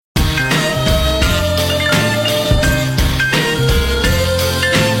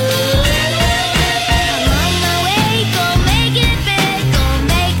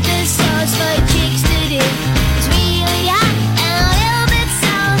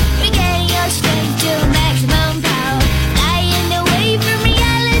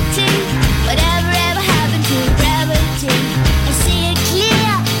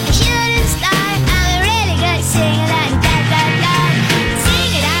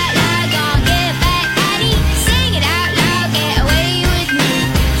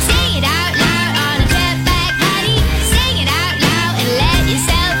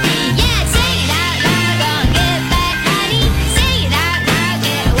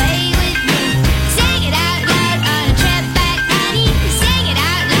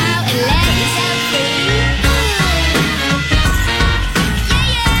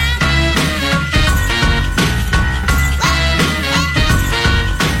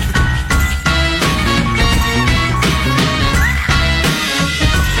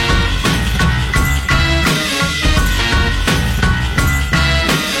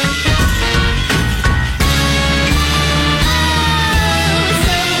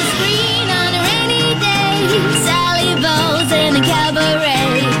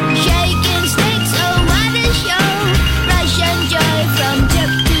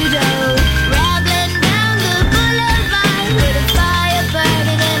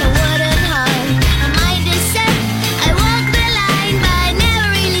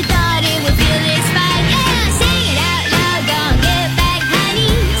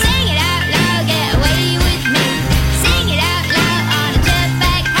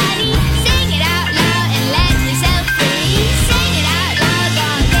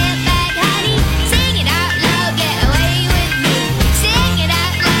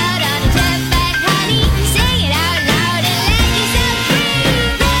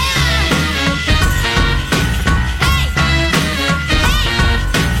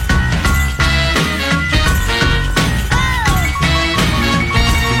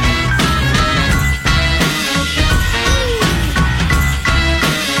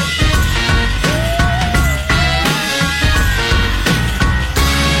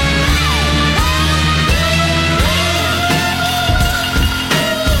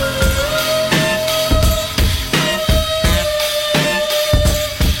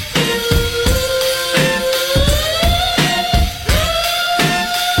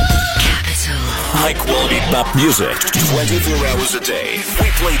Quality pop music 24 hours a day.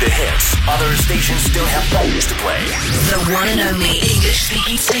 We play the hits. Other stations still have bangers to play. The one and only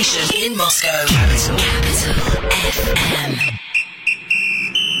English-speaking station in Moscow. Capital FM.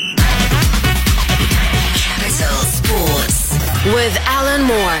 Capital Sports with Alan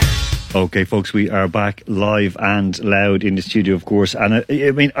Moore. Okay, folks, we are back live and loud in the studio, of course. And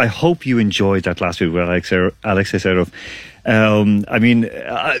I hope you enjoyed that last week with Alexei Serov. I'm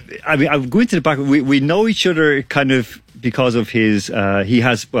going to the back. We know each other kind of because of his.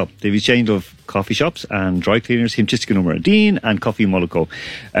 They've exchanged of coffee shops and dry cleaners. Him, Chistica Number Dean and Coffee Moloko.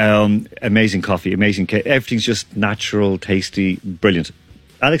 Amazing coffee, amazing. Everything's just natural, tasty, brilliant.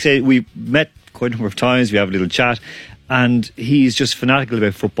 Alexei, we met quite a number of times. We have a little chat. And he's just fanatical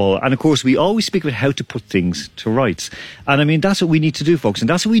about football. And of course, we always speak about how to put things to rights. And I mean, that's what we need to do, folks. And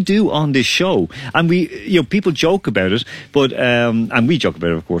that's what we do on this show. And people joke about it, but, and we joke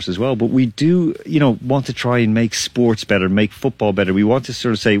about it, of course, as well. But we do, want to try and make sports better, make football better. We want to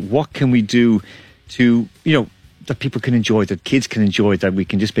sort of say, what can we do to, that people can enjoy, that kids can enjoy, that we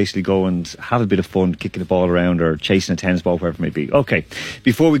can just basically go and have a bit of fun, kicking the ball around or chasing a tennis ball, wherever it may be. Okay,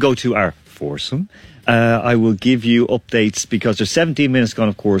 before we go to our foursome, I will give you updates because there's 17 minutes gone,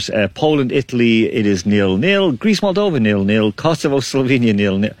 of course. Poland, Italy, it is 0-0. Greece, Moldova, 0-0. Kosovo, Slovenia,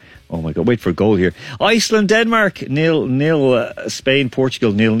 0-0. Oh my God, wait for a goal here. Iceland, Denmark, 0-0. Spain,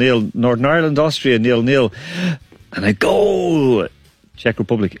 Portugal, 0-0. Northern Ireland, Austria, 0-0. And a goal! Czech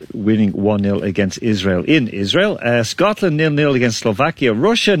Republic winning 1-0 against Israel in Israel. Scotland 0-0 against Slovakia.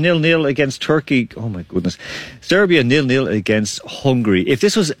 Russia 0-0 against Turkey. Oh my goodness. Serbia 0-0 against Hungary. If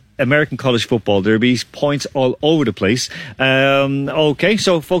this was American college football, there'd be points all over the place. Okay,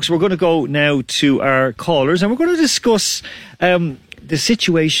 so folks, we're going to go now to our callers and we're going to discuss the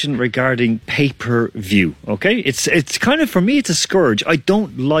situation regarding pay-per-view. Okay, it's kind of, for me, it's a scourge. I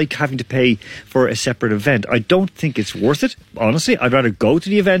don't like having to pay for a separate event. I don't think it's worth it, honestly. I'd rather go to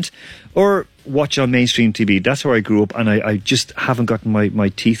the event or watch on mainstream TV. That's where I grew up, and I just haven't gotten my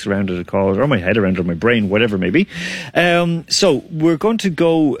teeth around it at all, or my head around it, or my brain, whatever it may be. So we're going to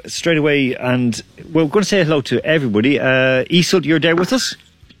go straight away, and we're going to say hello to everybody. Isolde, you're there with us?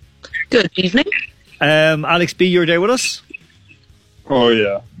 Good evening. Alex B, you're there with us? Oh,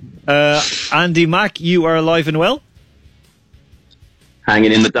 yeah. Andy Mack, you are alive and well?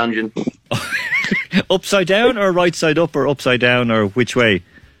 Hanging in the dungeon. Upside down or right side up or upside down or which way?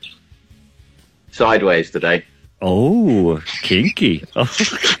 Sideways today. Oh, kinky.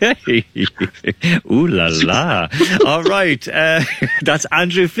 Okay. Ooh la la. All right. That's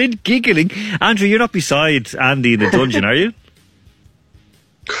Andrew Flint giggling. Andrew, you're not beside Andy in the dungeon, are you?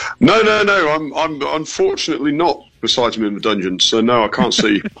 No. I'm unfortunately not beside him in the dungeon, so no, I can't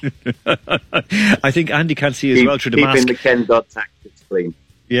see. I think Andy can't see as well through the mask. Keeping the Ken Dodd tactics clean.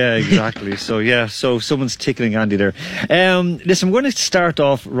 Yeah, exactly. So someone's tickling Andy there. Listen, I'm going to start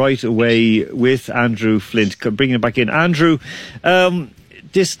off right away with Andrew Flint, bringing it back in. Andrew,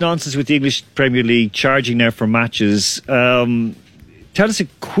 this nonsense with the English Premier League charging now for matches. Tell us a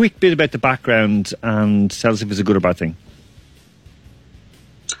quick bit about the background and tell us if it's a good or bad thing.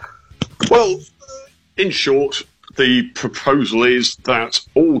 Well, in short, the proposal is that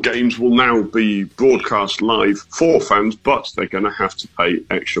all games will now be broadcast live for fans, but they're going to have to pay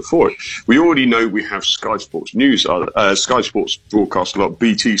extra for it. We already know we have Sky Sports News, Sky Sports broadcast a lot,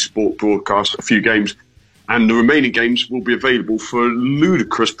 BT Sport broadcast a few games, and the remaining games will be available for a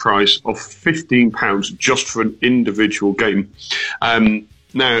ludicrous price of £15 just for an individual game. Now,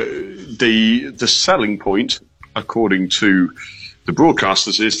 the selling point, according to the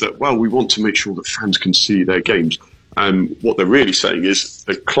broadcasters, is that, well, we want to make sure that fans can see their games. And what they're really saying is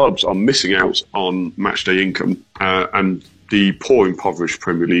the clubs are missing out on matchday income, and the poor, impoverished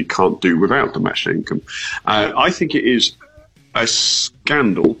Premier League can't do without the matchday income. I think it is a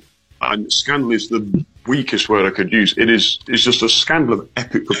scandal, and scandal is the weakest word I could use. It's just a scandal of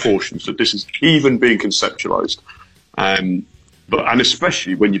epic proportions that this is even being conceptualised. And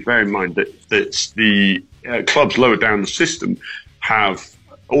especially when you bear in mind that the clubs lower down the system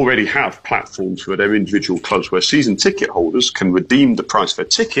already have platforms for their individual clubs where season ticket holders can redeem the price of their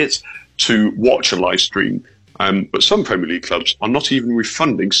tickets to watch a live stream. But some Premier League clubs are not even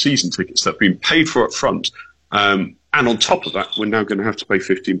refunding season tickets that have been paid for up front. And on top of that, we're now going to have to pay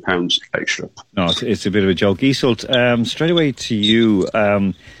 £15 extra. No, it's a bit of a joke. Isolde, straight away to you.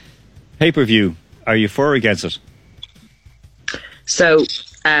 Pay-per-view, are you for or against it? So,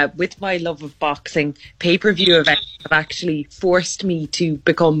 with my love of boxing, pay-per-view events have actually forced me to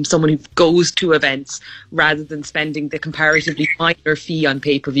become someone who goes to events rather than spending the comparatively minor fee on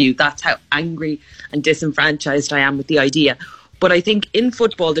pay-per-view. That's how angry and disenfranchised I am with the idea. But I think in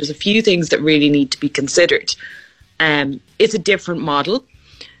football, there's a few things that really need to be considered. It's a different model,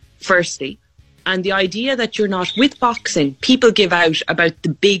 firstly. And the idea that you're not, with boxing, people give out about the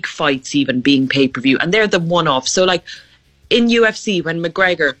big fights even being pay-per-view, and they're the one-off. So like in UFC, when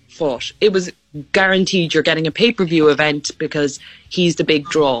McGregor fought, it was guaranteed you're getting a pay-per-view event because he's the big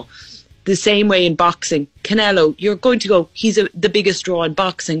draw. The same way in boxing, Canelo, you're going to go, he's the biggest draw in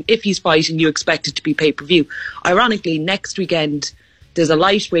boxing. If he's fighting, you expect it to be pay-per-view. Ironically, next weekend, there's a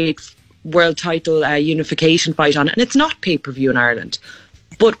lightweight world title unification fight on, and it's not pay-per-view in Ireland.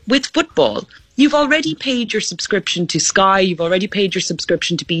 But with football, you've already paid your subscription to Sky, you've already paid your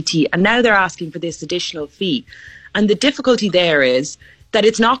subscription to BT, and now they're asking for this additional fee. And the difficulty there is that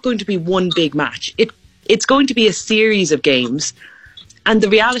it's not going to be one big match. It's going to be a series of games. And the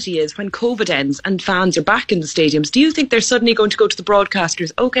reality is, when COVID ends and fans are back in the stadiums, do you think they're suddenly going to go to the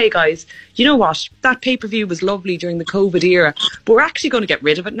broadcasters, okay guys, you know what, that pay-per-view was lovely during the COVID era, but we're actually going to get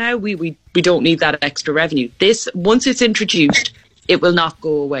rid of it now, we don't need that extra revenue. This, once it's introduced, it will not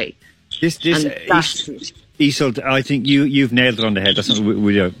go away. Iseult, I think you've nailed it on the head.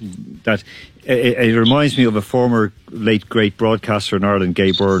 It reminds me of a former late great broadcaster in Ireland,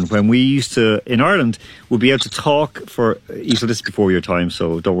 Gay Byrne, when we used to, in Ireland, would be able to talk for, Iseult, this is before your time,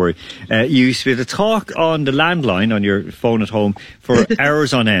 so don't worry, you used to be able to talk on the landline on your phone at home for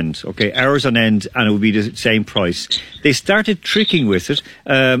hours on end, hours on end, and it would be the same price. They started tricking with it,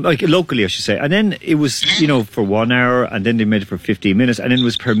 like locally I should say, and then it was, for 1 hour, and then they made it for 15 minutes, and then it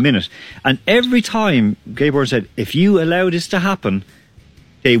was per minute. And every time, Gay Byrne said, if you allow this to happen,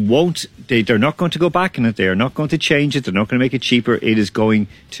 they're not going to go back in it. They are not going to change it. They're not going to make it cheaper. It is going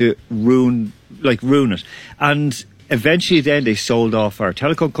to ruin it. And eventually then they sold off our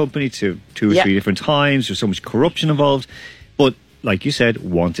telecom company to 2 or 3 different times. There's so much corruption involved. But like you said,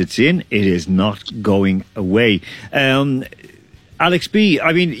 once it's in, it is not going away. Alex B.,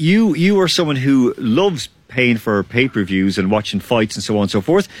 I mean, you are someone who loves paying for pay-per-views and watching fights and so on and so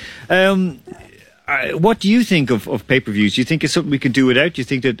forth. What do you think of pay-per-views? Do you think it's something we can do without? Do you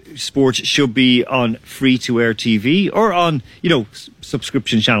think that sports should be on free-to-air TV or on,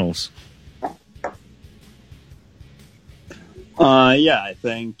 subscription channels? Yeah, I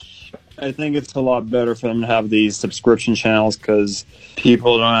think it's a lot better for them to have these subscription channels because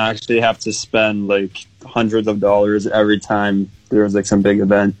people don't actually have to spend like hundreds of dollars every time there's like some big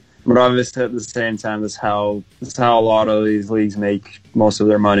event. But obviously at the same time, that's how a lot of these leagues make most of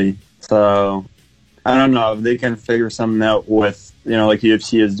their money. So I don't know if they can figure something out with, like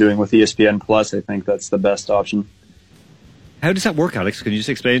UFC is doing with ESPN Plus. I think that's the best option. How does that work, Alex? Can you just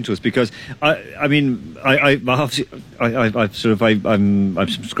explain to us? Because I'm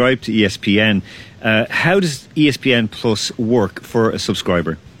subscribed to ESPN. How does ESPN Plus work for a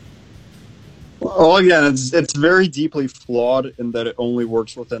subscriber? Well, again, it's very deeply flawed in that it only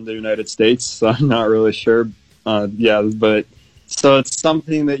works within the United States. So I'm not really sure. But. So it's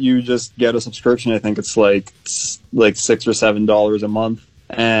something that you just get a subscription. I think it's like $6 or $7 a month,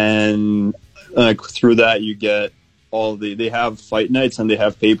 and through that you get they have fight nights and they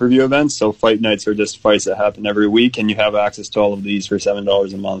have pay-per-view events. So fight nights are just fights that happen every week, and you have access to all of these for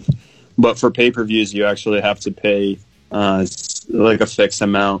 $7 a month. But for pay-per-views, you actually have to pay like a fixed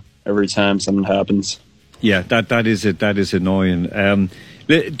amount every time something happens. Yeah, that is annoying.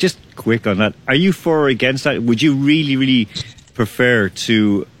 Just quick on that. Are you for or against that? Would you really, really prefer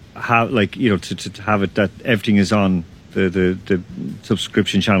to have to have it that everything is on the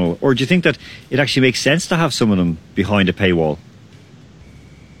subscription channel, or do you think that it actually makes sense to have some of them behind a paywall?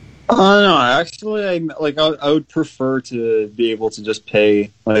 No, actually, I would prefer to be able to just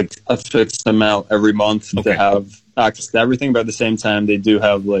pay like a fixed amount every month to have access to everything. But at the same time, they do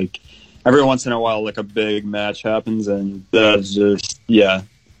have like every once in a while like a big match happens, and that's just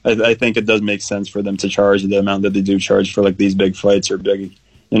I think it does make sense for them to charge the amount that they do charge for like these big fights or big,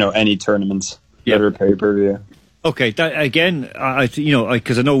 any tournaments that are pay-per-view. Okay, that again,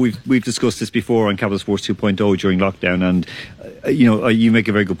 because I know we've discussed this before on Capital Sports 2.0 during lockdown, and you make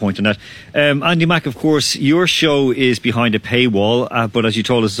a very good point on that. Andy Mack, of course, your show is behind a paywall, but as you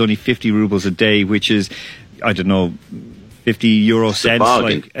told us, it's only 50 rubles a day, which is, I don't know, 50 euro cents,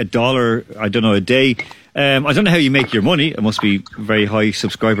 like $1, I don't know, a day. I don't know how you make your money. It must be very high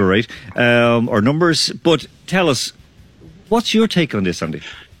subscriber rate or numbers. But tell us, what's your take on this, Andy?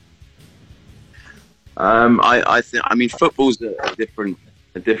 I think football's a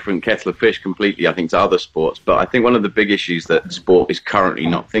different kettle of fish completely, I think, to other sports. But I think one of the big issues that sport is currently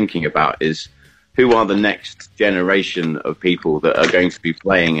not thinking about is who are the next generation of people that are going to be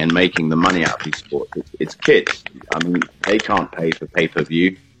playing and making the money out of these sports. It's kids. I mean, they can't pay for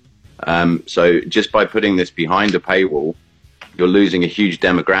pay-per-view. So just by putting this behind a paywall, you're losing a huge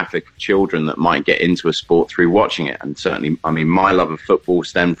demographic of children that might get into a sport through watching it. And certainly, I mean, my love of football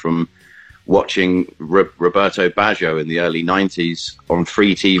stemmed from watching Roberto Baggio in the early 90s on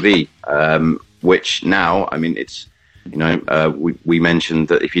free TV, which now, I mean, it's, you know, we mentioned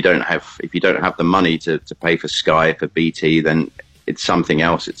that if you don't have the money to pay for Sky, for BT, then it's something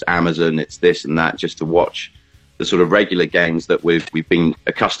else. It's Amazon, it's this and that, just to watch the sort of regular games that we've been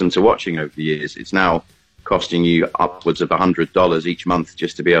accustomed to watching over the years. It's now costing you upwards of $100 each month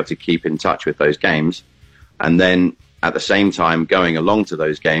just to be able to keep in touch with those games. And then at the same time, going along to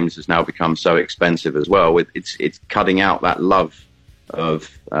those games has now become so expensive as well. It's cutting out that love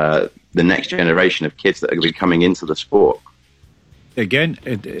of the next generation of kids that are going to be coming into the sport. Again,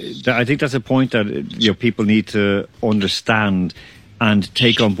 I think that's a point that people need to understand and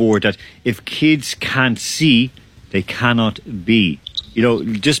take on board, that if kids can't see, they cannot be.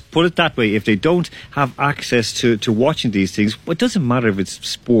 Just put it that way. If they don't have access to watching these things, it doesn't matter if it's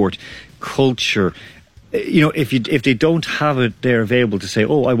sport, culture. If they don't have it there available to say,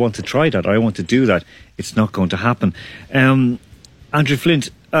 oh, I want to try that, or I want to do that, it's not going to happen. Andrew Flint,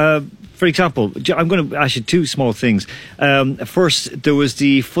 for example, I'm going to ask you two small things. First, there was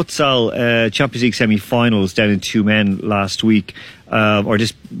the futsal Champions League semi-finals down in Tumen last week, or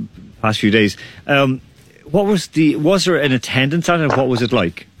this past few days. Was there an attendance on it? What was it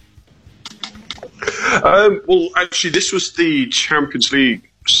like? Well, actually, this was the Champions League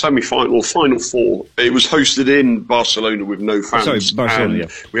semi-final, Final Four. It was hosted in Barcelona with no fans. Sorry, Barcelona, yeah.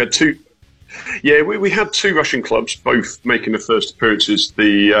 We had two. Yeah, we had two Russian clubs, both making their first appearances.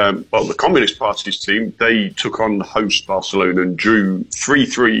 The Communist Party's team, they took on the host Barcelona and drew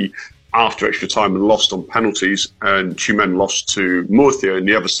 3-3 after extra time and lost on penalties. And Tumen lost to Murcia in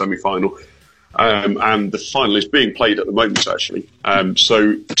the other semi-final. And the final is being played at the moment, actually.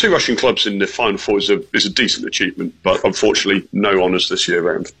 So two Russian clubs in the Final Four is a decent achievement, but unfortunately no honours this year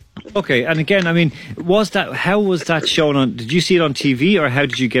round. Okay, and again, I mean, how was that shown on? Did you see it on TV, or how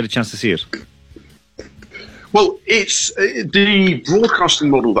did you get a chance to see it? Well, it's the broadcasting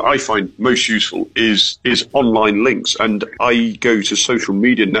model that I find most useful is online links, and I go to social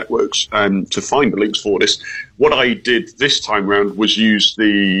media networks to find the links for this. What I did this time round was use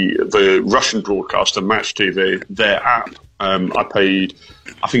the Russian broadcaster Match TV, their app. I paid,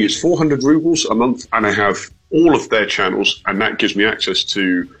 I think it's 400 rubles a month, and I have all of their channels, and that gives me access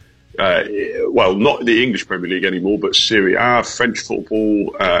to not the English Premier League anymore, but Serie A, French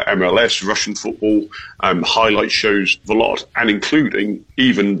football, MLS, Russian football, highlight shows, the lot, and including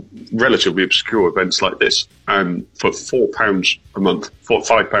even relatively obscure events like this for £4 a month,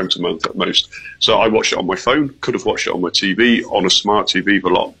 £5 a month at most. So I watched it on my phone, could have watched it on my TV, on a smart TV, the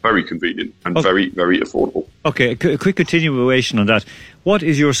lot. Very convenient and very, very affordable. Okay, a quick continuation on that. What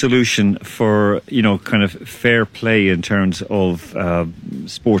is your solution for, kind of fair play in terms of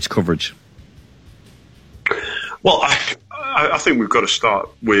sports coverage? Well, I think we've got to start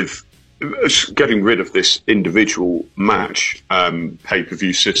with getting rid of this individual match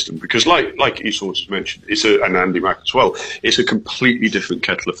pay-per-view system, because like Esau has mentioned, and Andy Mack as well, it's a completely different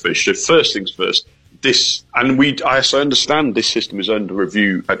kettle of fish. So first things first, I understand this system is under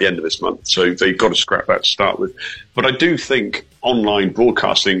review at the end of this month, so they've got to scrap that to start with. But I do think online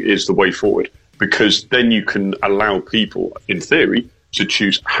broadcasting is the way forward, because then you can allow people, in theory, to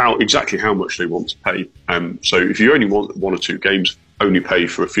choose exactly how much they want to pay. So if you only want one or two games, only pay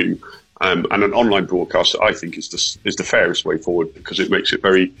for a few. And an online broadcaster, I think, is the fairest way forward, because it makes it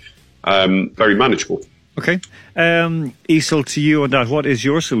very, very manageable. Okay, Esau, to you on that, what is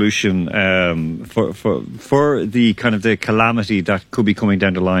your solution for the kind of the calamity that could be coming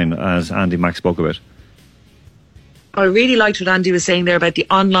down the line, as Andy Mack spoke about? I really liked what Andy was saying there about the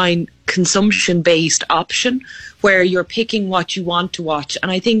online consumption-based option, where you're picking what you want to watch.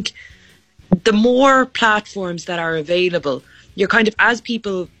 And I think the more platforms that are available, you're kind of, as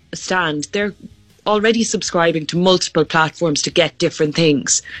people stand, they're already subscribing to multiple platforms to get different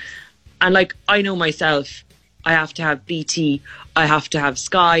things. And like, I know myself, I have to have BT, I have to have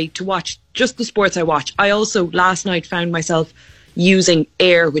Sky to watch just the sports I watch. I also last night found myself using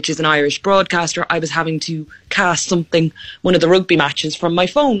Air, which is an Irish broadcaster. I was having to cast one of the rugby matches from my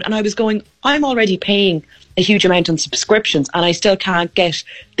phone, and I was going, I'm already paying a huge amount on subscriptions and I still can't get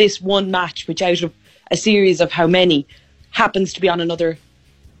this one match, which out of a series of how many happens to be on another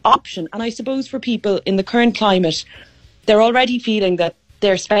option. And I suppose for people in the current climate, they're already feeling that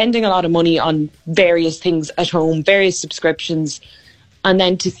they're spending a lot of money on various things at home, various subscriptions, and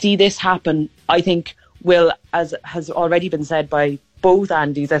then to see this happen, I think will, as has already been said by both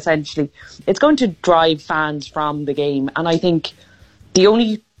Andys, essentially, it's going to drive fans from the game. And I think the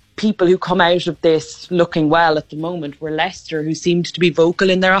only people who come out of this looking well at the moment were Leicester, who seemed to be vocal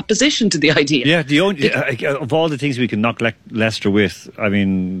in their opposition to the idea. Yeah, the only of all the things we can knock Leicester with, I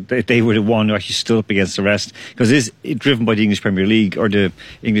mean, they were the one who actually stood up against the rest, because it is driven by the English Premier League, or the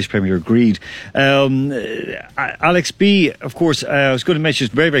English Premier greed. Alex B, of course, I was going to mention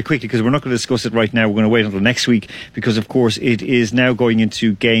this very, very quickly, because we're not going to discuss it right now. We're going to wait until next week, because of course it is now going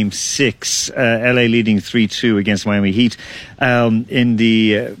into Game 6. LA leading 3-2 against Miami Heat in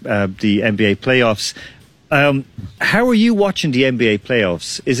the NBA playoffs. How are you watching the NBA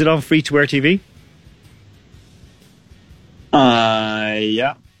playoffs? Is it on free-to-air TV?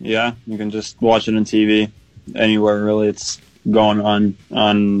 Yeah. You can just watch it on TV anywhere, really. It's going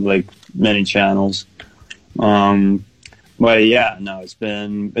on like many channels. But yeah, no, it's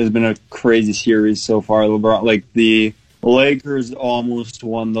been a crazy series so far. LeBron, like the Lakers almost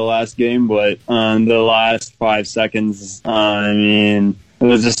won the last game, but on the last 5 seconds, I mean, it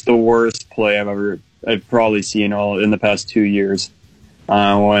was just the worst play I've probably seen in the past 2 years.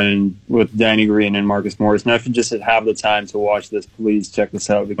 When with Danny Green and Marcus Morris. And if you just have the time to watch this, please check this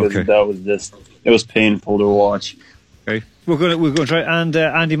out, because it was painful to watch. Okay, we're going to try. And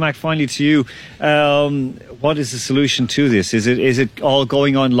Andy Mack, finally to you, what is the solution to this? Is it all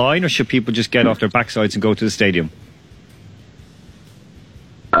going online, or should people just get off their backsides and go to the stadium?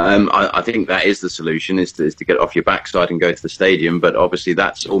 I think that is the solution, is to get off your backside and go to the stadium, but obviously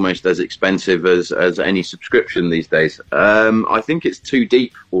that's almost as expensive as any subscription these days. I think it's too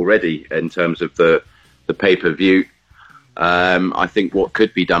deep already in terms of the pay-per-view. I think what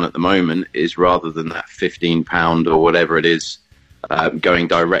could be done at the moment is, rather than that £15 or whatever it is, going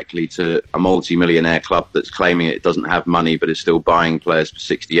directly to a multi-millionaire club that's claiming it doesn't have money but is still buying players for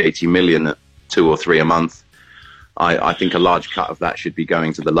 60-80 million at 2 or 3 a month. I think a large cut of that should be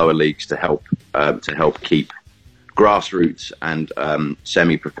going to the lower leagues to help keep grassroots and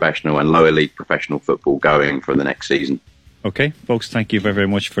semi-professional and lower league professional football going for the next season. Okay, folks, thank you very, very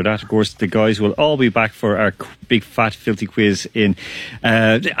much for that. Of course, the guys will all be back for our big, fat, filthy quiz in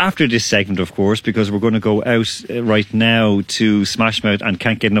after this segment, of course, because we're going to go out right now to Smash Mouth and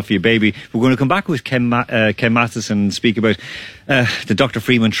Can't Get Enough of Your Baby. We're going to come back with Ken Matheson and speak about the Dr.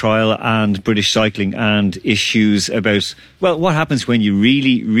 Freeman trial and British cycling, and issues about, well, what happens when you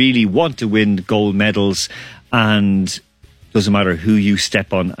really, really want to win gold medals, and doesn't matter who you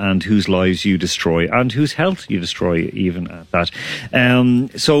step on and whose lives you destroy and whose health you destroy, even at that.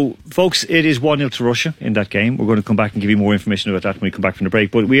 So, folks, it is 1-0 to Russia in that game. We're going to come back and give you more information about that when we come back from the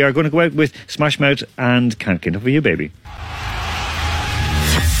break. But we are going to go out with Smash Mouth and Can't Get Enough of You, Baby.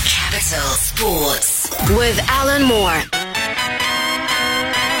 Capital Sports with Alan Moore.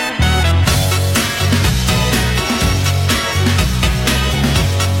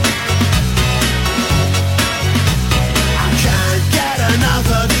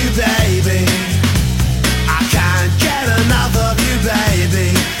 Baby, I can't get enough of you,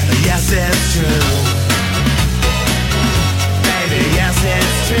 baby. Yes, it's true. Baby, yes,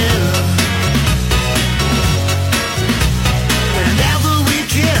 it's true. Whenever we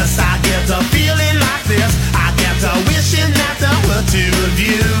kiss, I get a feeling like this. I get a wishing that there were two of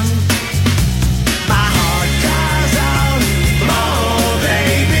you. My heart cries out, oh,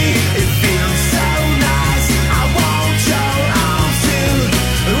 baby, it feels so nice. I want your arms to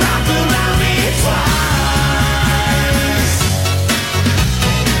wrap around me twice.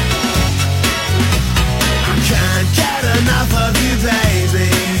 I can't get enough of you, baby.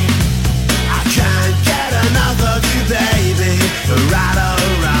 I can't get enough of you, baby. Right or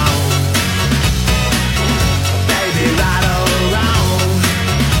wrong, baby, right or wrong.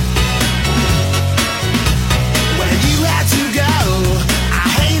 When you had to go, I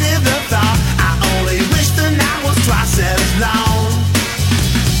hated the thought. I only wish the night was twice as long.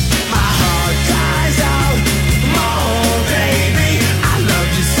 My heart cries out, oh baby, I love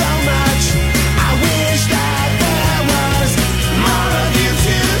you so much. I wish that there was more of you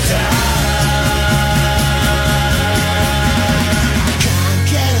to touch. I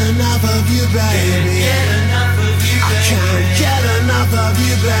can't get enough of you, baby. I can't get enough of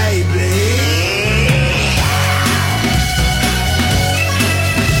you, baby.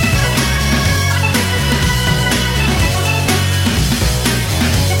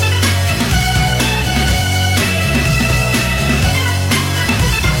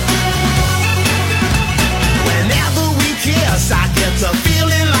 Whenever we kiss, I get a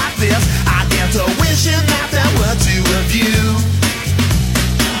feeling like this. I get a wishing that there were two of you.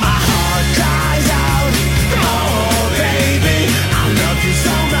 My heart cries out, oh baby, I love you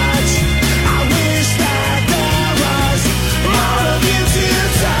so much.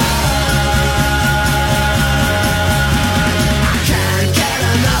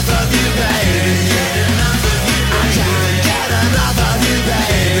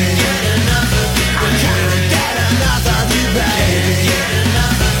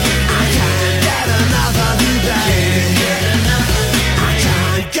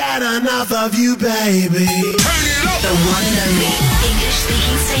 had enough of you, baby. Turn it up. The one and only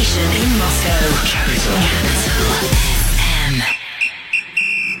English-speaking station in Moscow. Capital FM.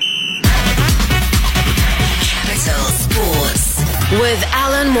 Capital Sports with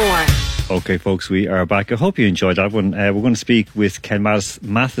Alan Moore. Okay, folks, we are back. I hope you enjoyed that one. We're going to speak with Ken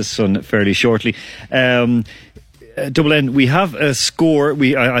Matheson fairly shortly. Double N, we have a score.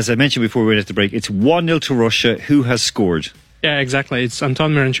 As I mentioned before we went at the break, it's 1-0 to Russia. Who has scored? Yeah, exactly. It's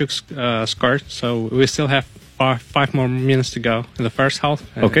Anton Miranchuk scored. So we still have five more minutes to go in the first half.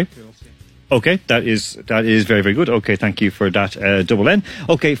 Okay. Okay, that is very, very good. Okay, thank you for that, Double N.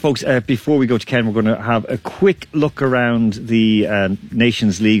 Okay, folks, before we go to Ken, we're going to have a quick look around the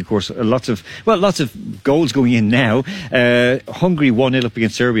Nations League. Of course, lots of goals going in now. Hungary 1-0 up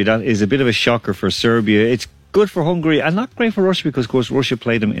against Serbia. That is a bit of a shocker for Serbia. It's good for Hungary and not great for Russia because, of course, Russia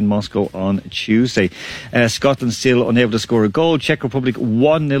played them in Moscow on Tuesday. Scotland still unable to score a goal. Czech Republic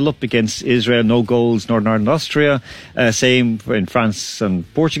 1-0 up against Israel. No goals. Northern Ireland, Austria. Same in France and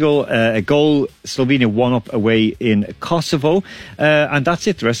Portugal. A goal. Slovenia 1-up away in Kosovo. And that's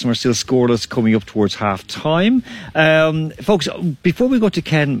it. The rest of them are still scoreless coming up towards half-time. Folks, before we go to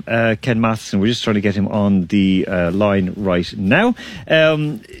Ken Matheson, we're just trying to get him on the line right now.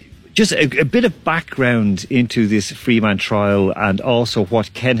 Just a bit of background into this Freeman trial and also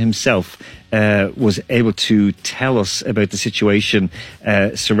what Ken himself was able to tell us about the situation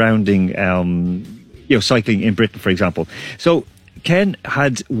surrounding cycling in Britain, for example. So Ken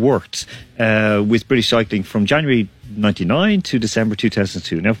had worked with British Cycling from January 1999 to December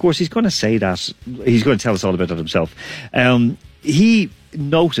 2002. Now, of course, he's going to say that. He's going to tell us all about that himself. He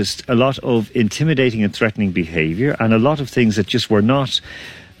noticed a lot of intimidating and threatening behaviour and a lot of things that just were not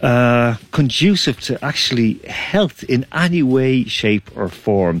conducive to actually health in any way, shape or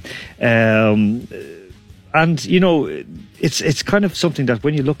form. And, it's kind of something that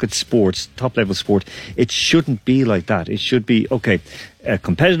when you look at sports, top level sport, it shouldn't be like that. It should be,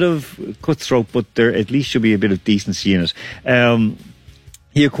 competitive, cutthroat, but there at least should be a bit of decency in it.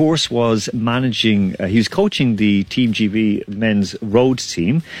 He, of course, was managing, he was coaching the Team GB men's roads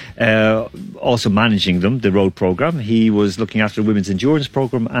team, also managing them, the road programme. He was looking after the women's endurance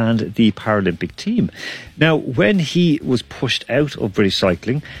programme and the Paralympic team. Now, when he was pushed out of British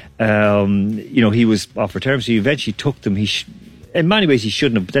Cycling, he was offered terms. He eventually took them. In many ways, he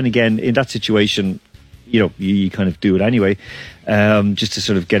shouldn't have. But then again, in that situation, you kind of do it anyway, just to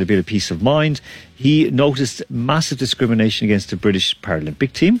sort of get a bit of peace of mind. He noticed massive discrimination against the British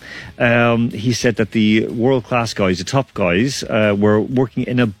Paralympic team. He said that the world-class guys, the top guys, were working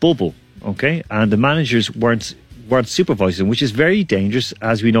in a bubble, okay? And the managers weren't supervising, which is very dangerous,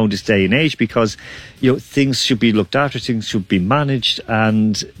 as we know in this day and age, because things should be looked after, things should be managed,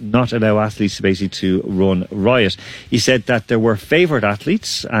 and not allow athletes basically to run riot. He said that there were favoured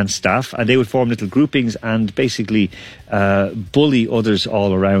athletes and staff, and they would form little groupings and basically bully others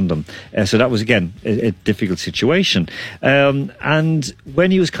all around them. So that was again a difficult situation. And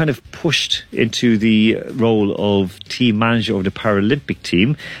when he was kind of pushed into the role of team manager of the Paralympic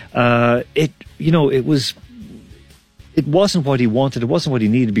team, it wasn't what he wanted, it wasn't what he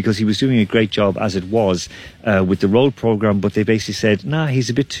needed, because he was doing a great job as it was with the road programme, but they basically said, he's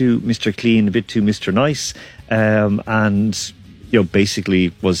a bit too Mr. Clean, a bit too Mr. Nice, and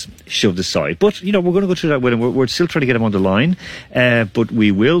basically was shoved aside. But, we're going to go through that with him. We're still trying to get him on the line, but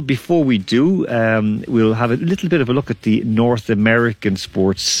we will. Before we do, we'll have a little bit of a look at the North American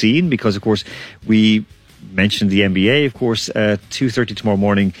sports scene, because, of course, we mentioned the NBA, of course, 2:30 tomorrow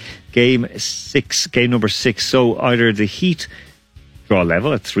morning, game number 6. So either the Heat draw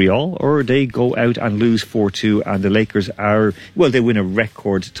level at 3-3, or they go out and lose 4-2, and the Lakers they win a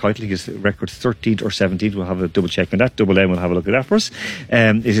record title. I think it's record 13th or 17th. We'll have a double check on that. Double M will have a look at that for us.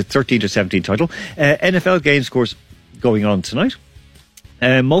 Is it 13th or 17th title? NFL games, of course, going on tonight.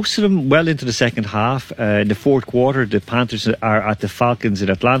 Most of them well into the second half. In the fourth quarter, the Panthers are at the Falcons in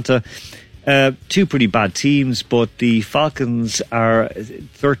Atlanta. Two pretty bad teams, but the Falcons are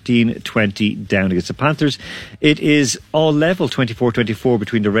 13-20 down against the Panthers. It is all level, 24-24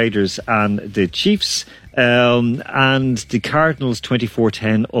 between the Raiders and the Chiefs. And the Cardinals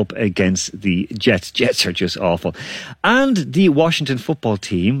 24-10 up against the Jets. Jets are just awful. And the Washington football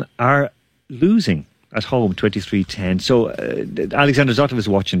team are losing at home, 23-10. So Alexander Zotov is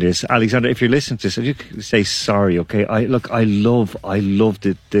watching this. Alexander, if you're listening to this, you say sorry, okay? I love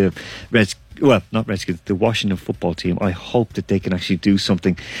the Reds. Well, not Redskins, the Washington football team. I hope that they can actually do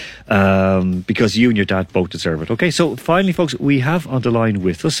something, because you and your dad both deserve it. Okay, so finally, folks, we have on the line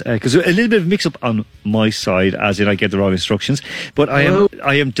with us, because a little bit of mix-up on my side, as in I get the wrong instructions, but I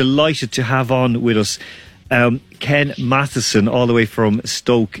am delighted to have on with us Ken Matheson, all the way from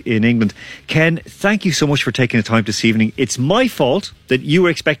Stoke in England. Ken, thank you so much for taking the time this evening. It's my fault that you were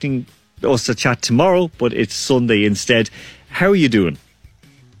expecting us to chat tomorrow, but it's Sunday instead. How are you doing?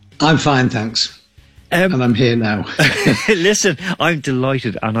 I'm fine, thanks. And I'm here now. Listen, I'm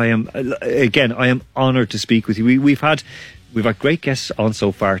delighted, and I am honoured to speak with you. We've had great guests on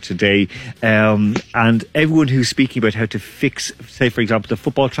so far today, and everyone who's speaking about how to fix, say, for example, the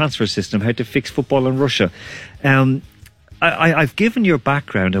football transfer system, how to fix football in Russia. I've given your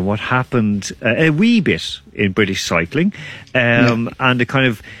background and what happened a wee bit in British cycling, and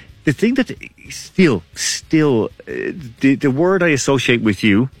the thing that still the word I associate with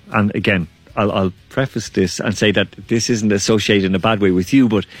you, and again, I'll preface this and say that this isn't associated in a bad way with you,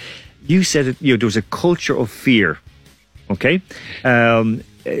 but you said that, there was a culture of fear. Okay,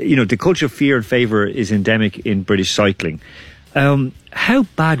 the culture of fear and favour is endemic in British cycling. How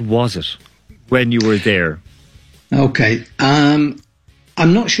bad was it when you were there? Okay, I'm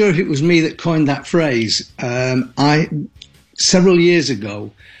not sure if it was me that coined that phrase. Several years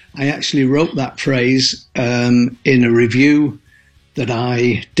ago, I actually wrote that phrase in a review that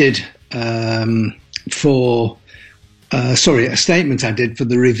I did a statement I did for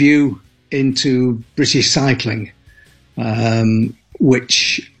the review into British cycling,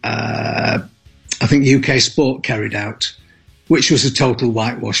 which I think UK Sport carried out, which was a total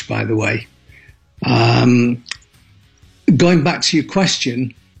whitewash, by the way. Going back to your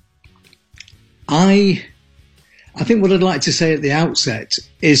question, I think what I'd like to say at the outset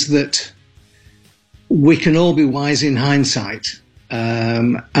is that we can all be wise in hindsight.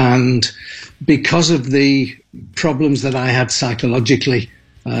 And because of the problems that I had psychologically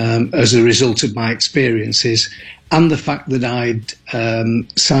as a result of my experiences, and the fact that I'd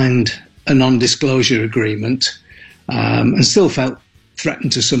signed a non-disclosure agreement and still felt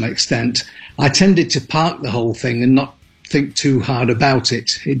threatened to some extent, I tended to park the whole thing and not think too hard about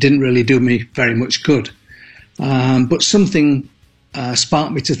it. It didn't really do me very much good. But something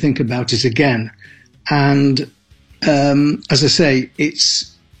sparked me to think about it again. And as I say,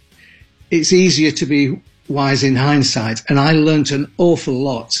 it's easier to be wise in hindsight, and I learnt an awful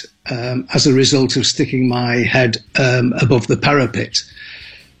lot as a result of sticking my head above the parapet.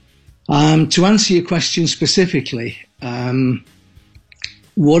 To answer your question specifically,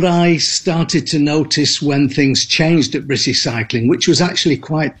 what I started to notice when things changed at British Cycling, which was actually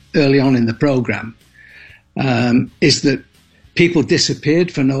quite early on in the programme, is that people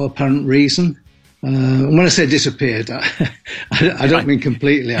disappeared for no apparent reason. When I say disappeared, I don't mean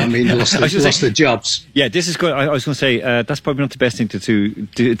completely. I mean lost their jobs. Yeah, this is good. I was going to say that's probably not the best thing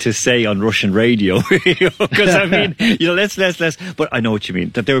to say on Russian radio, because I mean, let's. But I know what you mean.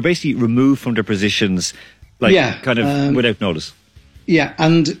 That they were basically removed from their positions, without notice. Yeah,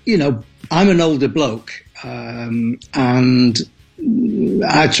 and I'm an older bloke, and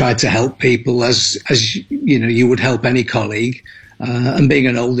I try to help people as you would help any colleague. And being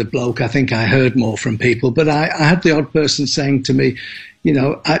an older bloke, I think I heard more from people. But I had the odd person saying to me,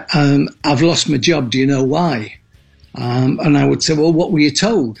 I've lost my job. Do you know why? And I would say, well, what were you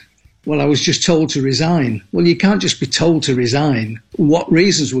told? Well, I was just told to resign. Well, you can't just be told to resign. What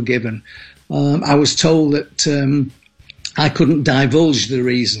reasons were given? I was told that I couldn't divulge the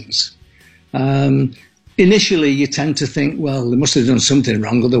reasons. Initially, you tend to think, well, they must have done something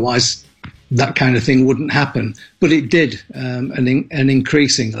wrong, otherwise that kind of thing wouldn't happen. But it did, and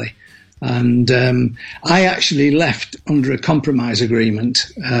increasingly. And I actually left under a compromise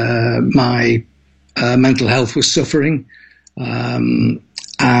agreement. My mental health was suffering, and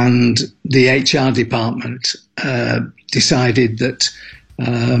the HR department decided that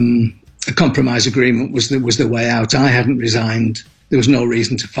a compromise agreement was the way out. I hadn't resigned. There was no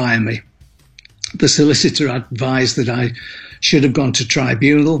reason to fire me. The solicitor advised that I should have gone to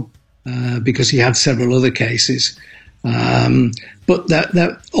tribunal, because he had several other cases. But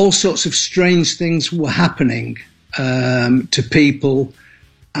that all sorts of strange things were happening to people,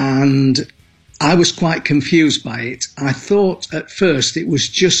 and I was quite confused by it. I thought at first it was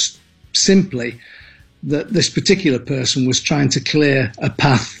just simply that this particular person was trying to clear a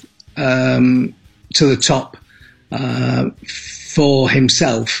path to the top for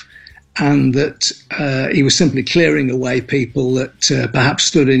himself, and that he was simply clearing away people that perhaps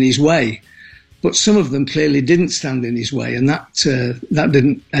stood in his way. But some of them clearly didn't stand in his way, and that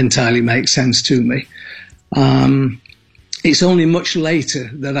didn't entirely make sense to me. It's only much later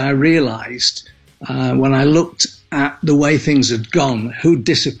that I realised, when I looked at the way things had gone, who'd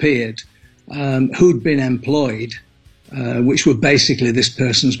disappeared, who'd been employed, which were basically this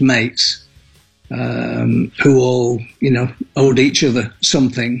person's mates, who all, owed each other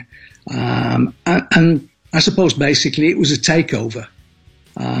something. And I suppose basically it was a takeover.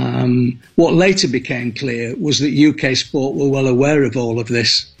 What later became clear was that UK sport were well aware of all of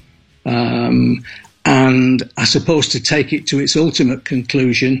this. And I suppose to take it to its ultimate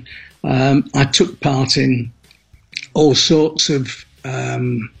conclusion, I took part in all sorts of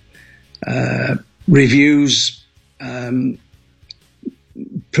reviews,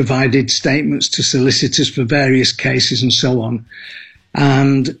 provided statements to solicitors for various cases and so on.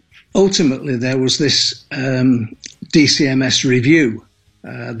 And ultimately there was this DCMS review,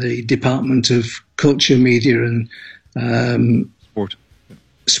 the Department of Culture, Media and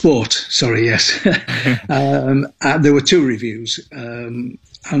Sport, sorry, yes. There were 2 reviews,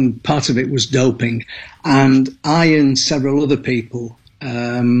 and part of it was doping. And I and several other people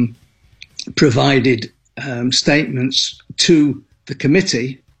provided statements to the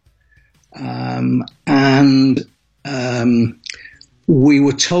committee, and we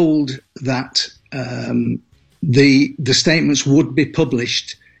were told that the statements would be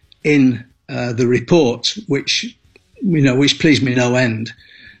published in the report, which pleased me no end.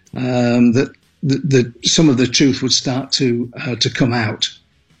 That some of the truth would start to come out.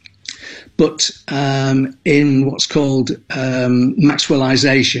 But in what's called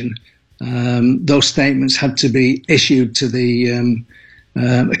Maxwellisation, those statements had to be issued to the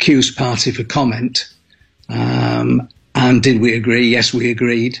accused party for comment. And did we agree? Yes, we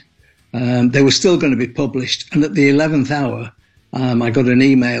agreed. They were still going to be published. And at the 11th hour, I got an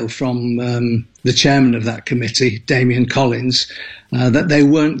email from the chairman of that committee, Damien Collins, that they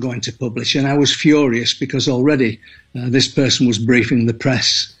weren't going to publish. And I was furious because already this person was briefing the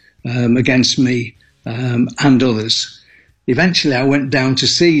press against me and others. Eventually, I went down to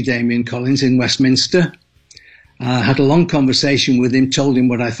see Damien Collins in Westminster. Had a long conversation with him, told him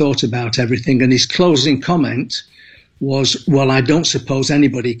what I thought about everything. And his closing comment was, well, I don't suppose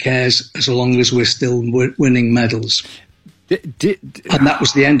anybody cares as long as we're still winning medals. And that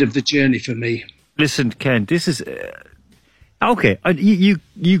was the end of the journey for me. Listen, Ken, this is... okay,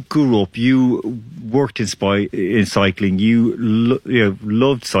 you grew up, you worked in cycling, you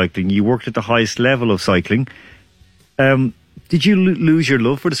loved cycling, you worked at the highest level of cycling. Did you lose your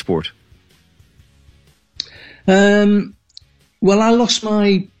love for the sport? Well, I lost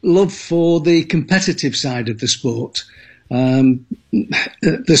my love for the competitive side of the sport.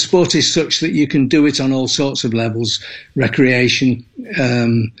 The sport is such that you can do it on all sorts of levels: recreation,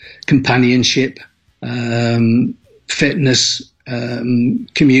 companionship, fitness,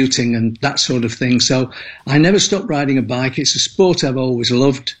 commuting and that sort of thing. So I never stopped riding a bike. It's a sport I've always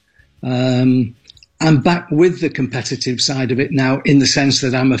loved. I'm back with the competitive side of it now in the sense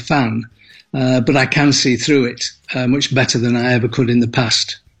that I'm a fan, but I can see through it much better than I ever could in the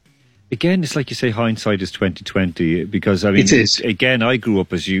past. Again, it's like you say, hindsight is 20/20, because I mean, it is. Again, I grew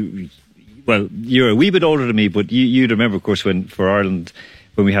up as you. Well, you're a wee bit older than me, but you'd remember, of course, when for Ireland,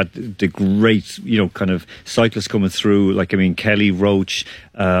 when we had the great, kind of cyclists coming through, like, I mean, Kelly, Roach,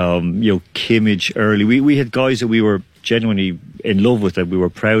 Kimmage early. We had guys that we were genuinely in love with, that we were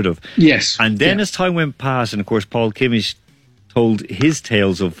proud of. Yes. And then as time went past, and of course, Paul Kimmage told his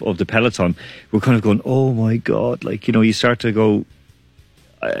tales of the peloton, we're kind of going, oh my God, like, you start to go.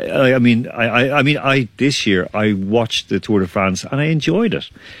 I mean, this year I watched the Tour de France and I enjoyed it,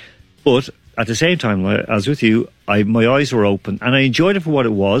 but at the same time, as with you, my eyes were open and I enjoyed it for what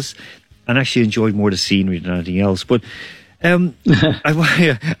it was, and actually enjoyed more the scenery than anything else. But France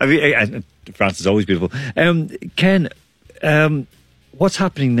is always beautiful. Ken, what's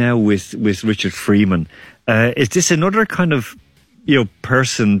happening now with Richard Freeman? Is this another kind of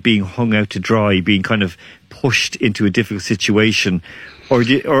person being hung out to dry, being kind of pushed into a difficult situation? Or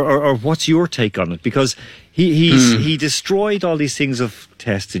what's your take on it? Because he destroyed all these things of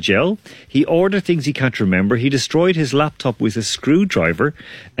test to gel. He ordered things he can't remember. He destroyed his laptop with a screwdriver,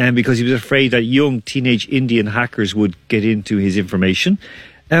 because he was afraid that young teenage Indian hackers would get into his information.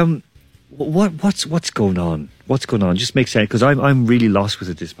 What's going on? What's going on? Just make sense, because I'm really lost with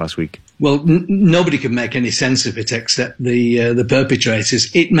it this past week. Well, nobody can make any sense of it except the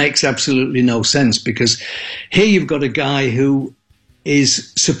perpetrators. It makes absolutely no sense, because here you've got a guy who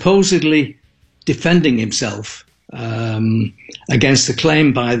is supposedly defending himself against the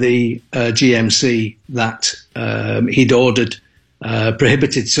claim by the GMC that he'd ordered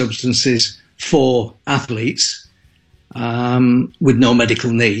prohibited substances for athletes with no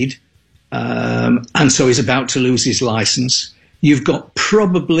medical need, and so he's about to lose his license. You've got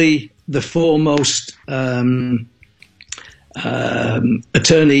probably the foremost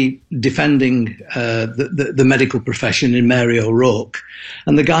attorney defending the medical profession in Mary O'Rourke,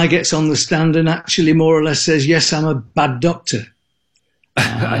 and the guy gets on the stand and actually more or less says, yes, I'm a bad doctor.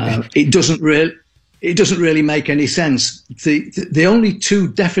 It doesn't it doesn't really make any sense. The only two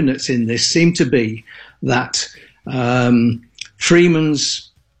definites in this seem to be that Freeman's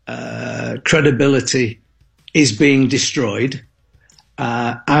credibility is being destroyed,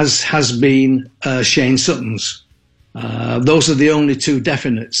 as has been Shane Sutton's. Those are the only two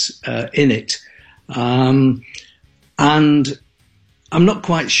definites in it. And I'm not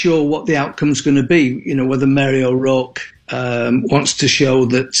quite sure what the outcome's going to be, you know, whether Mary O'Rourke wants to show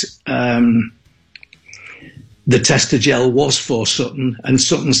that the tester gel was for Sutton and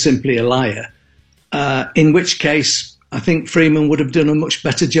Sutton's simply a liar, in which case I think Freeman would have done a much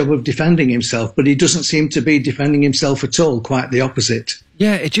better job of defending himself, but he doesn't seem to be defending himself at all, quite the opposite.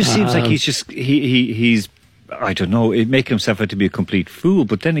 Yeah, it just seems like he's I don't know, making himself out to be a complete fool.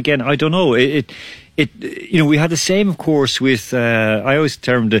 But then again, I don't know. You know, we had the same, of course, with I always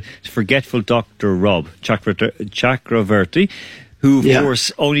termed the forgetful Dr. Rob Chakravarty, who, of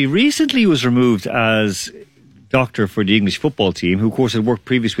course, only recently was removed as doctor for the English football team, who, of course, had worked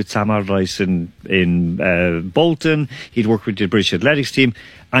previous with Sam Allardyce in Bolton. He'd worked with the British Athletics team,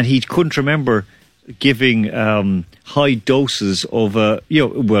 and he couldn't remember giving high doses of it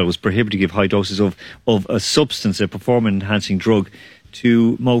was prohibited to give high doses of a substance, a performance-enhancing drug,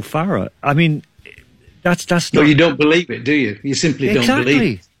 to Mo Farah. I mean, that's not. Well, you don't believe it, do you? You simply don't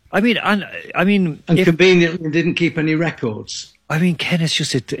believe it. I mean, and conveniently didn't keep any records. I mean, Ken, it's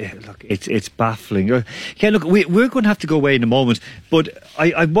just it's baffling. Ken, look, we're going to have to go away in a moment, but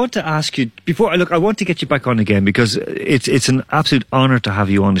I want to ask you before. I want to get you back on again, because it's an absolute honour to have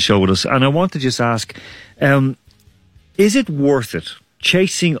you on the show with us, and I want to just ask: is it worth it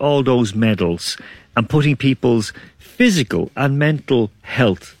chasing all those medals and putting people's physical and mental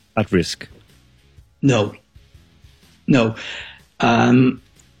health at risk? No.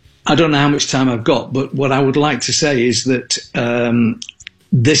 I don't know how much time I've got, but what I would like to say is that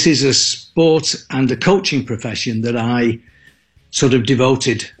this is a sport and a coaching profession that I sort of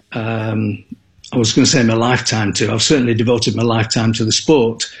devoted, I was going to say my lifetime to. I've certainly devoted my lifetime to the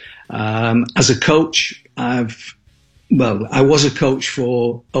sport. As a coach, I was a coach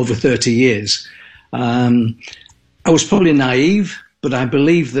for over 30 years. I was probably naive, but I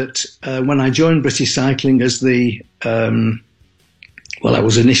believe that when I joined British Cycling as I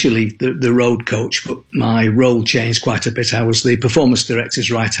was initially the road coach, but my role changed quite a bit. I was the performance director's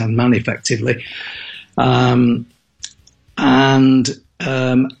right-hand man, effectively. I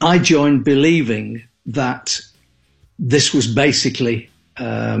joined believing that this was basically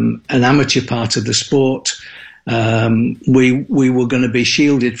an amateur part of the sport. We were going to be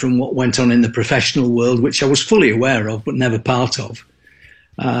shielded from what went on in the professional world, which I was fully aware of, but never part of.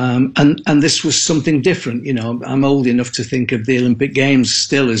 And this was something different. You know, I'm old enough to think of the Olympic Games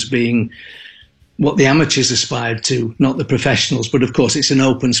still as being what the amateurs aspired to, not the professionals. But of course, it's an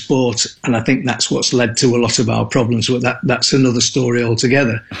open sport, and I think that's what's led to a lot of our problems. That's another story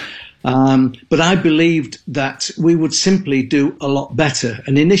altogether. But I believed that we would simply do a lot better.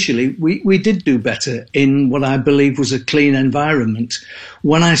 And initially, we did do better in what I believe was a clean environment.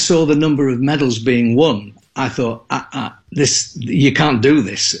 When I saw the number of medals being won, I thought, you can't do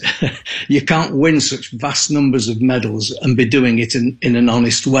this. You can't win such vast numbers of medals and be doing it in an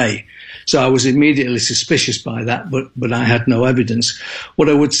honest way. So I was immediately suspicious by that, but I had no evidence. What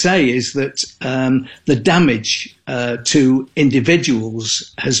I would say is that the damage to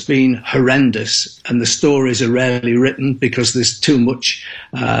individuals has been horrendous, and the stories are rarely written because there's too much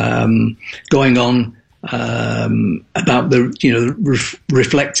going on about the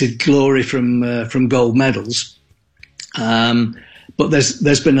reflected glory from gold medals. But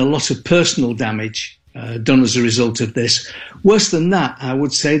there's been a lot of personal damage done as a result of this. Worse than that, I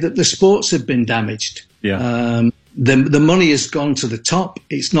would say that the sports have been damaged. Yeah. The money has gone to the top.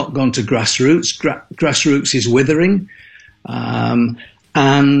 It's not gone to grassroots. Grassroots is withering.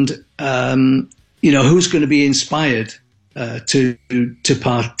 Who's going to be inspired to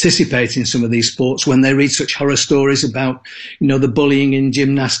participate in some of these sports when they read such horror stories about, the bullying in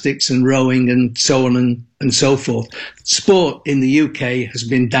gymnastics and rowing and so on and so forth. Sport in the UK has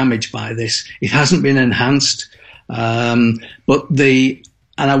been damaged by this. It hasn't been enhanced, but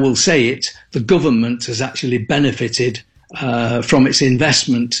and I will say it, the government has actually benefited from its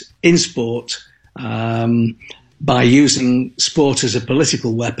investment in sport by using sport as a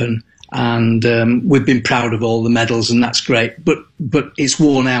political weapon. And we've been proud of all the medals, and that's great. But it's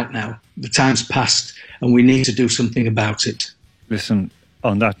worn out now. The time's passed, and we need to do something about it. Listen,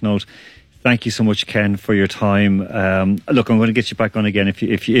 on that note, thank you so much, Ken, for your time. Look, I'm going to get you back on again.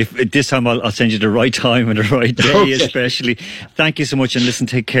 If this time I'll send you the right time and the right day, okay. Especially. Thank you so much, and listen,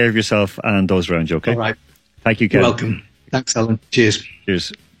 take care of yourself and those around you. Okay. All right. Thank you, Ken. You're welcome. Thanks, Alan. Cheers.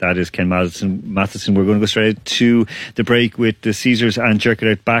 Cheers. That is Ken Matheson. We're going to go straight to the break with the Caesars and jerk it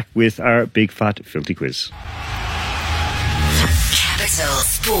out back with our big fat filthy quiz. Capital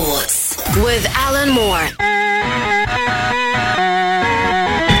Sports with Alan Moore.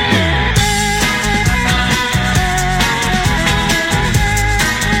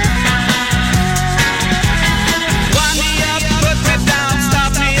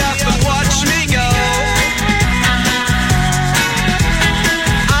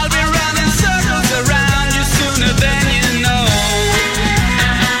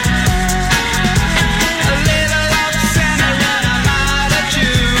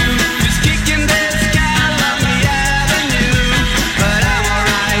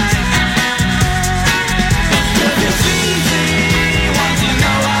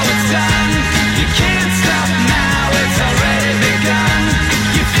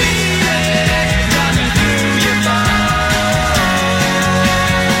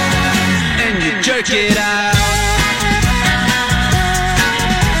 Get out.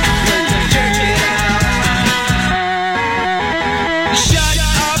 Jerk it out. Shut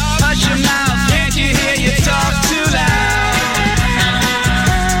up, hush your mouth. Can't you hear you talk too loud?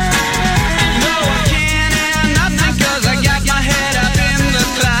 No, I can't hear nothing 'cause I got my head up in the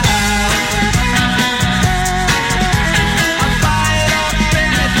clouds. I'm fired up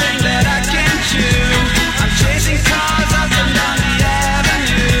anything that I can chew. I'm chasing cars up and down the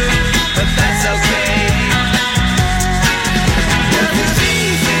avenue, but that's okay.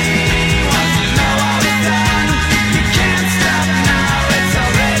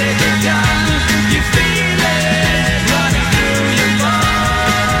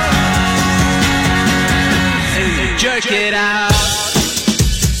 Jerk it out.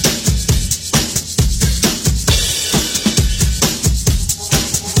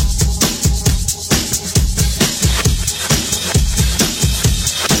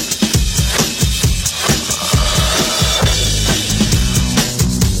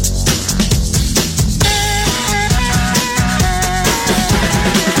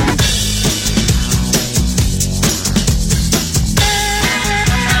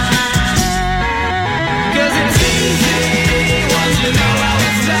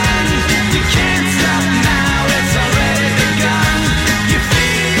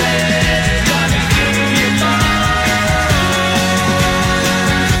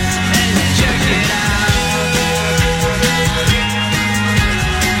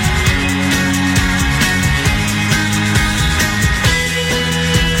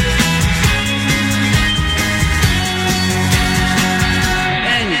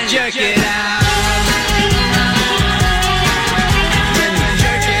 Jerk it out. When you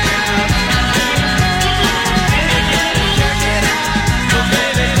jerk it out. Jerk it out. Oh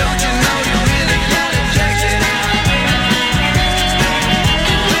baby, don't you know you really gotta jerk it out.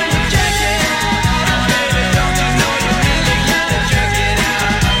 When you jerk it out. Oh baby, don't you know you really gotta jerk it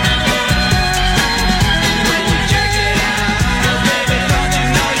out. When you jerk it out. Oh baby, don't you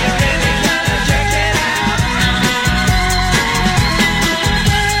know you really gotta jerk it out.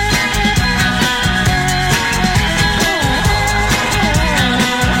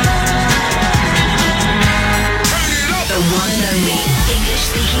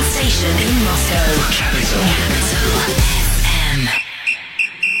 English-speaking station in Moscow. Capital FM.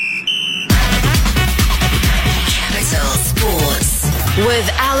 Capital Sports with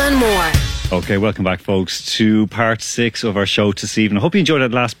Alan Moore. Okay, welcome back, folks, to part 6 of our show this evening. I hope you enjoyed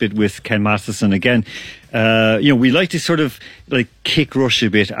that last bit with Ken Matheson. Again, we like to sort of like kick Russia a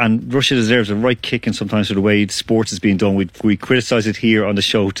bit, and Russia deserves a right kicking sometimes for the way sports is being done. We criticise it here on the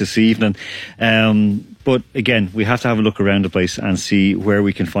show this evening. But again, we have to have a look around the place and see where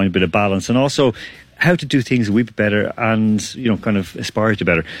we can find a bit of balance, and also how to do things a wee bit better and, kind of aspire to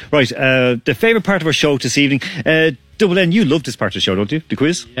better. Right, the favourite part of our show this evening, Double N, you love this part of the show, don't you? The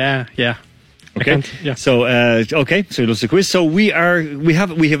quiz? Yeah. Okay. Yeah. So, so that's the quiz. So we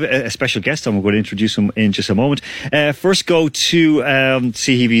have a special guest, and we're going to introduce him in just a moment. First, go to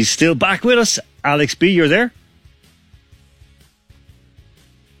see if he's still back with us. Alex B, you're there.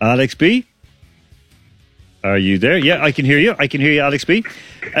 Alex B, are you there? Yeah, I can hear you. Alex B.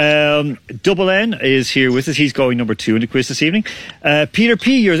 Double N is here with us. He's going number 2 in the quiz this evening. Peter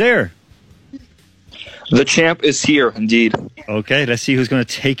P, you're there. The champ is here, indeed. Okay, let's see who's going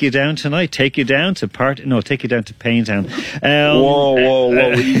to take you down tonight. Take you down to Paintown. Whoa.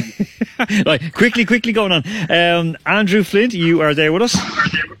 Right, quickly going on. Andrew Flint, you are there with us?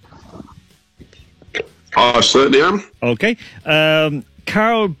 I certainly am. Okay.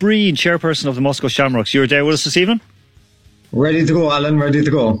 Carol Breen, chairperson of the Moscow Shamrocks, you're there with us this evening? Ready to go, Alan. Ready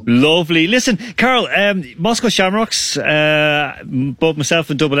to go. Lovely. Listen, Carl, Moscow Shamrocks, both myself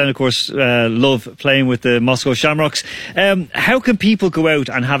and Double N, of course, love playing with the Moscow Shamrocks. How can people go out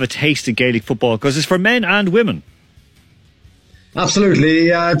and have a taste of Gaelic football? Because it's for men and women. Absolutely.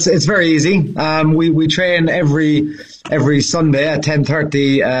 It's very easy. We train every Sunday at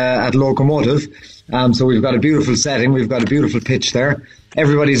 10:30 at Locomotive. So we've got a beautiful setting. We've got a beautiful pitch there.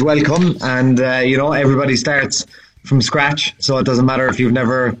 Everybody's welcome, and everybody starts from scratch, so it doesn't matter if you've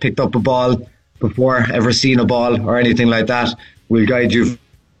never picked up a ball before, ever seen a ball or anything like that. We'll guide you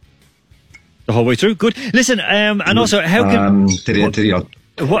the whole way through. Good. Listen, and also how can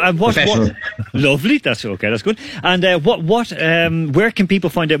what lovely. That's okay. That's good. And where can people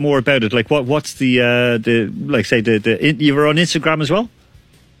find out more about it? Like what's the you were on Instagram as well?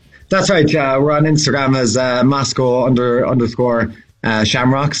 That's right. We're on Instagram as Moscow _.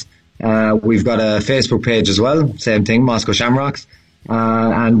 Shamrocks. We've got a Facebook page as well, same thing, Moscow Shamrocks,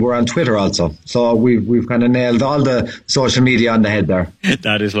 and we're on Twitter also. So we've kind of nailed all the social media on the head there.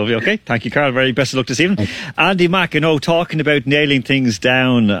 That is lovely. Okay, thank you, Carl. Very best of luck this evening. Andy Mack, talking about nailing things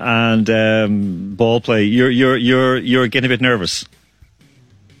down and ball play. You're getting a bit nervous.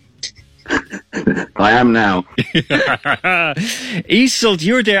 I am now. Iseult,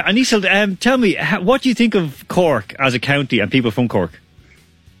 you're there. And Iseult, tell me, what do you think of Cork as a county and people from Cork?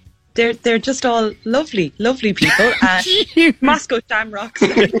 They're just all lovely people. Moscow Shamrocks.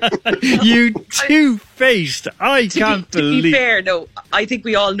 You two-faced. I can't believe. To be fair, no, I think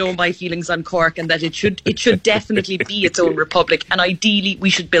we all know my feelings on Cork, and that it should definitely be its own republic, and ideally we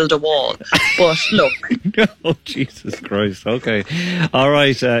should build a wall. But look. Oh, Jesus Christ. Okay. All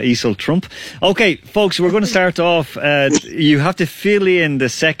right, Iseult Trump. Okay, folks, we're going to start off. You have to fill in the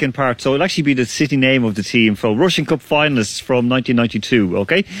second part. So it'll actually be the city name of the team for Russian Cup finalists from 1992.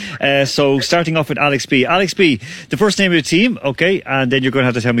 Okay. So starting off with Alex B. Alex B, the first name of the team, okay, and then you're going to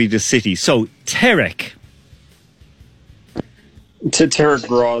have to tell me the city. So, Terek. Terek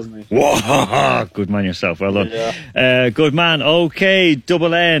Grozny. Whoa, good man yourself, well done. Yeah. Good man, okay,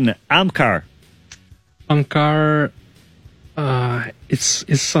 Double N, Amkar. Amkar,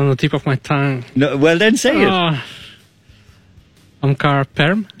 it's on the tip of my tongue. No, well then say it. Amkar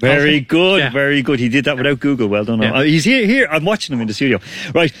Perm. Very good, very good. He did that without Google. Well done. Yeah. He's here. I'm watching him in the studio.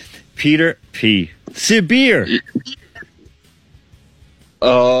 Right, Peter P. Sibir.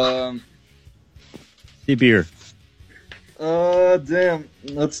 Sibir. Damn.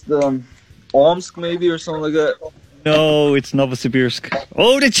 That's the Omsk maybe or something like that. No, it's Novosibirsk.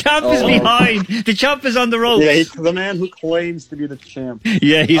 Oh, the champ is behind. The champ is on the ropes. Yeah, he's the man who claims to be the champ.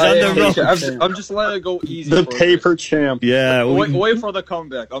 Yeah, he's on the ropes. I'm just letting it go easy. The paper champ. Yeah. Wait for the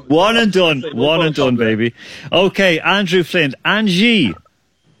comeback. One and done, baby. Okay, Andrew Flint. Angie.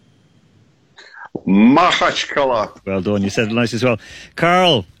 Makhachkala. Well done. You said it nice as well.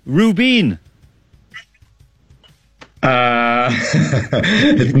 Carl. Rubin.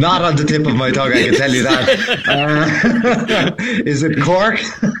 It's not on the tip of my tongue, I can tell you that. Is it Cork?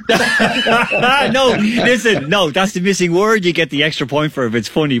 No, listen, no, that's the missing word. You get the extra point for if it's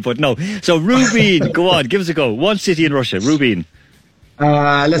funny, but no. So Rubin, go on, give us a go. One city in Russia, Rubin.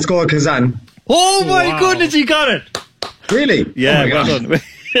 Let's go with Kazan. Oh my goodness, you got it. Really? Yeah, well done.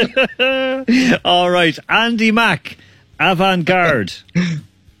 All right, Andy Mack, Avant-Garde.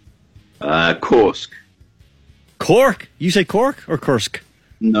 Kursk. Cork? You say Cork or Kursk?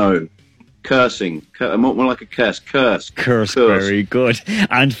 No. Cursing. More like a curse. Kursk, very good.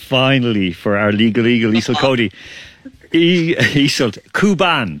 And finally, for our legal Iseult Cody, Iseult,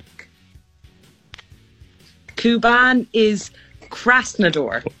 Kuban. Kuban is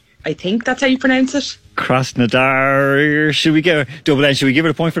Krasnodar. I think that's how you pronounce it. Krasnodar. Should we give it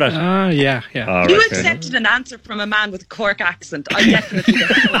a point for that? Yeah. All you right, accepted an answer from a man with a Cork accent. I definitely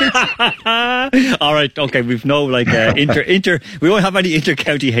get all right, okay, we've no we won't have any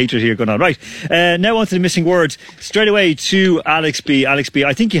inter-county hatred here going on. Right, now on to the missing words. Straight away to Alex B. Alex B,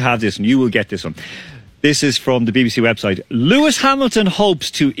 I think you have this one. You will get this one. This is from the BBC website. Lewis Hamilton hopes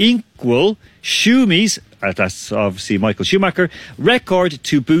to equal Schumie's, that's obviously Michael Schumacher, record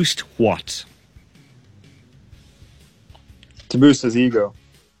to boost what? To boost his ego.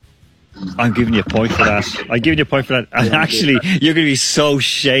 I'm giving you a point for that. And actually, you're going to be so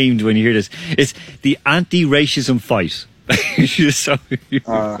shamed when you hear this. It's the anti-racism fight.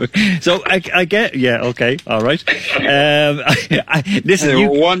 So I get, yeah, okay, all right. Listen,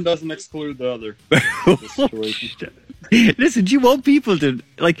 one doesn't exclude the other. Listen, do you want people to,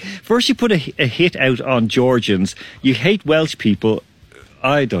 first you put a hit out on Georgians, you hate Welsh people,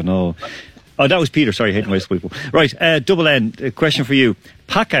 I don't know. Oh, that was Peter, sorry, hating Welsh people. Right, Double N, a question for you.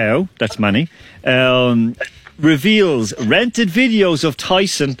 Pacquiao, that's Manny, reveals rented videos of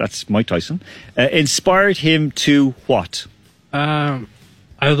Tyson, that's Mike Tyson, inspired him to what? I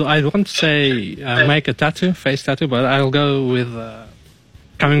want to say make a tattoo, face tattoo, but I'll go with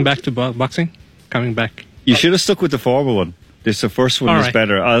coming back to boxing. Coming back. You should have stuck with the former one. The first one All is right.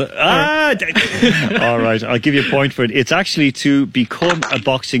 better. All right, I'll give you a point for it. It's actually to become a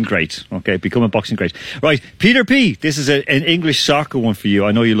boxing great. Okay, become a boxing great. Right, Peter P, this is an English soccer one for you.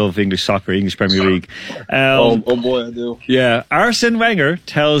 I know you love English soccer, English Premier League. Oh boy, I do. Yeah, Arsene Wenger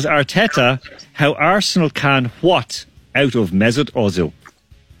tells Arteta how Arsenal can what out of Mesut Ozil?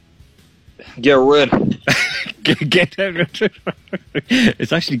 Get rid. Get out.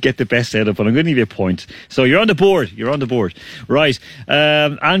 It's actually get the best out of, but I'm going to give you a point. So you're on the board. Right.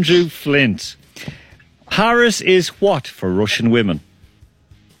 Andrew Flint. Paris is what for Russian women?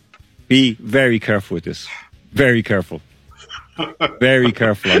 Be very careful with this. Very careful. Very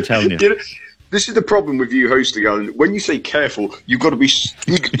careful, I'm telling you. This is the problem with you hosting, Alan. When you say careful, you've got to be...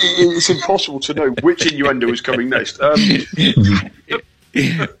 It's impossible to know which innuendo is coming next.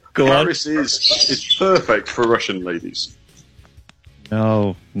 Go Paris is perfect for Russian ladies.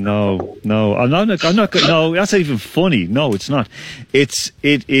 No. I'm not. No, that's not even funny. No, it's not. It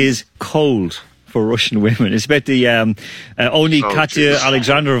is cold for Russian women. It's about the only Katya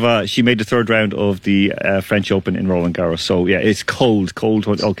Alexandrova. She made the third round of the French Open in Roland Garros. So yeah, it's cold.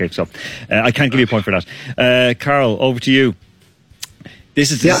 Okay, so I can't give you a point for that. Carl, over to you. This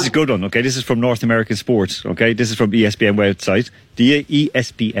is a good one, okay? This is from North American Sports, okay? This is from ESPN website, the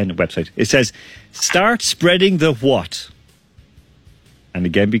ESPN website. It says, start spreading the what? And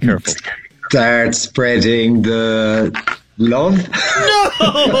again, be careful. Start spreading the love. No.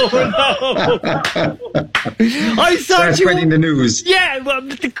 I thought Start spreading the news. Yeah, well,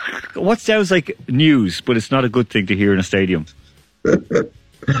 what sounds like news, but it's not a good thing to hear in a stadium.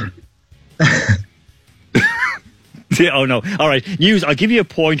 Oh no! All right, news. I'll give you a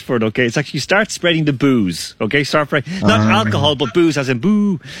point for it. Okay, it's actually start spreading the booze. Okay, start spreading not alcohol, but booze, as in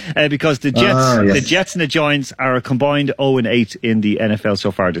boo, because the Jets and the Giants are a combined 0-8 in the NFL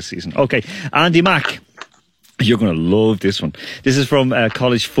so far this season. Okay, Andy Mack. You're going to love this one. This is from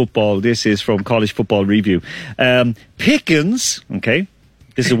college football. This is from College Football Review. Pickens, okay,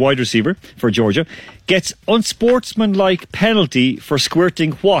 this is a wide receiver for Georgia, gets unsportsmanlike penalty for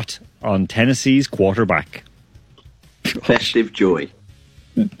squirting what on Tennessee's quarterback? Festive joy.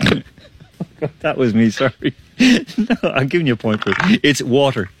 That was me, sorry. No, I'm giving you a point for it. It's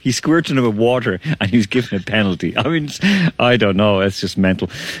water. He squirted him with water and he was given a penalty. I mean, I don't know. It's just mental.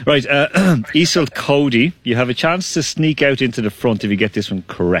 Right, Easel Cody, you have a chance to sneak out into the front if you get this one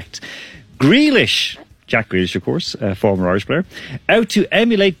correct. Grealish, Jack Grealish, of course, former Irish player, out to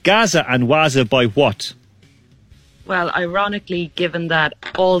emulate Gaza and Waza by what? Well, ironically, given that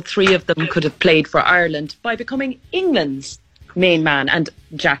all three of them could have played for Ireland, by becoming England's main man, and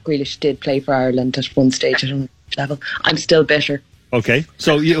Jack Grealish did play for Ireland at one stage at a level, I'm still bitter. Okay,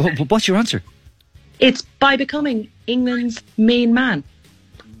 so what's your answer? It's by becoming England's main man.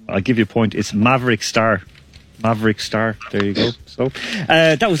 I'll give you a point. It's Maverick Star. Maverick Star. There you go. So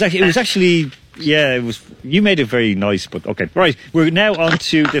that was actually. It was actually. Yeah, it was. You made it very nice, but okay. Right, we're now on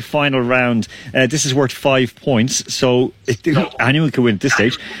to the final round. This is worth 5 points, so anyone can win at this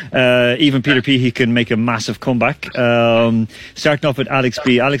stage. Even Peter P, he can make a massive comeback. Starting off with Alex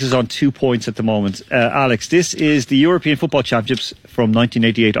B. Alex is on 2 points at the moment. Alex, this is the European Football Championships from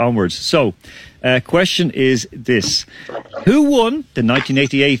 1988 onwards. So, question is this: who won the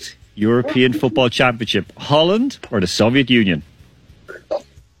 1988 European Football Championship? Holland or the Soviet Union?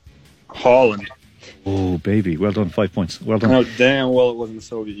 Holland. Oh, baby. Well done. 5 points. Well done. No, damn well it wasn't the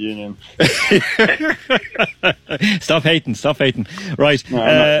Soviet Union. Stop hating. Right. No,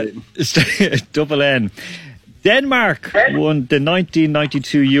 I'm not hating. Double N. Denmark won the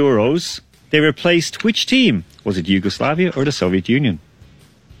 1992 Euros. They replaced which team? Was it Yugoslavia or the Soviet Union?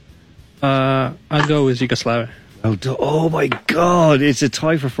 I'll go with Yugoslavia. Oh my God! It's a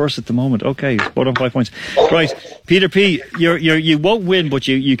tie for first at the moment. Okay, spot on 5 points. Right, Peter P. You won't win, but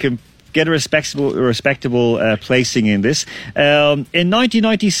you can get a respectable placing in this. In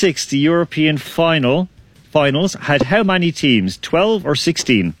 1996, the European finals had how many teams? 12 or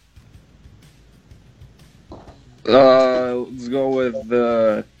 16? Let's go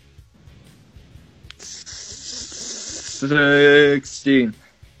with 16.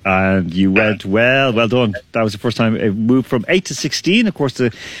 And you went well done. That was the first time it moved from 8 to 16. Of course,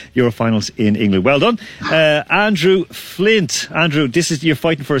 the Eurofinals in England. Well done. Andrew Flint. Andrew, this is, you're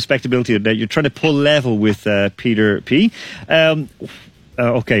fighting for respectability. You're trying to pull level with Peter P.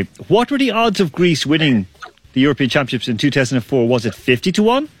 Okay. What were the odds of Greece winning the European Championships in 2004? Was it 50 to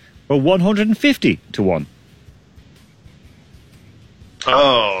 1 or 150 to 1?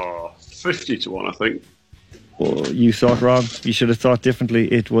 Oh, 50 to 1, I think. Oh, you thought wrong. You should have thought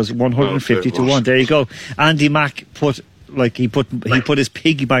differently. It was 150 to 1. There you go. Andy Mack put his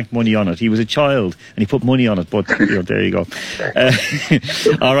piggy bank money on it. He was a child and he put money on it. But there you go.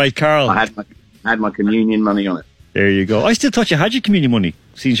 All right, Carl. I had my communion money on it. There you go. I still thought you had your communion money,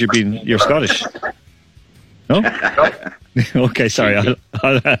 since you're Scottish. No? Okay, sorry.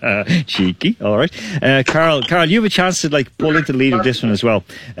 Cheeky. All right. Carl, you have a chance to pull into the lead of this one as well.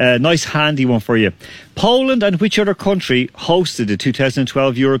 Nice handy one for you. Poland and which other country hosted the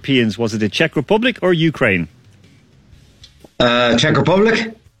 2012 Europeans? Was it the Czech Republic or Ukraine? Czech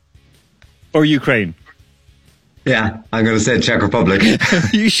Republic? Or Ukraine? Yeah, I'm going to say Czech Republic.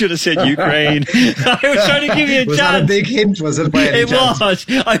 You should have said Ukraine. I was trying to give you a was chance. Was that a big hint? Was it by any It chance? was.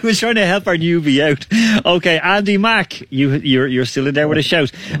 I was trying to help our newbie out. Okay, Andy Mack, you're still in there with a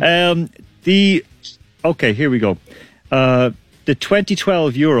shout. Okay, here we go. The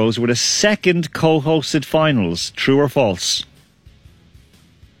 2012 Euros were the second co-hosted finals. True or false?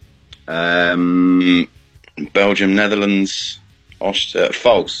 Belgium, Netherlands, Austria.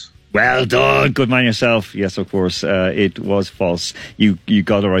 False. Well done. Good man yourself. Yes, of course. It was false. You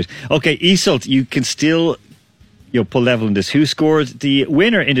got it right. Okay, Isolt, you can still pull level in this. Who scored the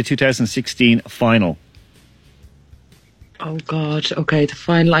winner in the 2016 final? Oh, God. Okay, the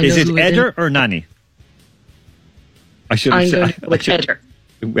final. Is it Eder or Nani? I should have I'm said. going to go with Eder.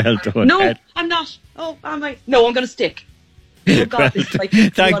 Well done. No, I'm not. Oh, am I? No, I'm going to stick. Oh God, this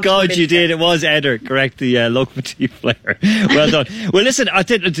is thank God you did. It was Eder, correct? The locomotive player. Well done. Well, listen, I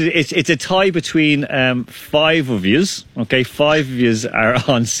think it's a tie between 5 of yous. Okay, 5 of yous are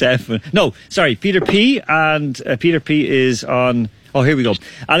on 7. No, sorry, Peter P and Peter P is on. Oh, here we go.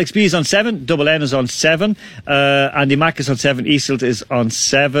 Alex B is on 7. Double N is on 7. Andy Mack is on 7. Isolt is on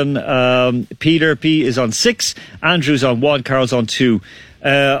 7. Peter P is on 6. Andrew's on 1. Carl's on 2.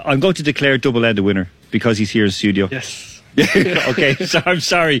 I'm going to declare Double N the winner because he's here in the studio. Yes. Okay, so I'm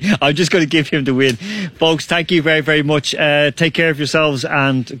sorry. I'm just going to give him the win. Folks, thank you very, very much. Take care of yourselves.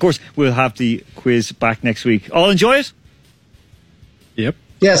 And, of course, we'll have the quiz back next week. All enjoy it? Yep.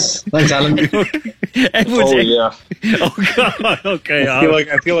 Yes. Thanks, Alan. Yeah. Oh, God. Okay.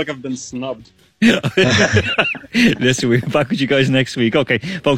 I feel like I've been snubbed. Listen, we'll be back with you guys next week. Okay, folks.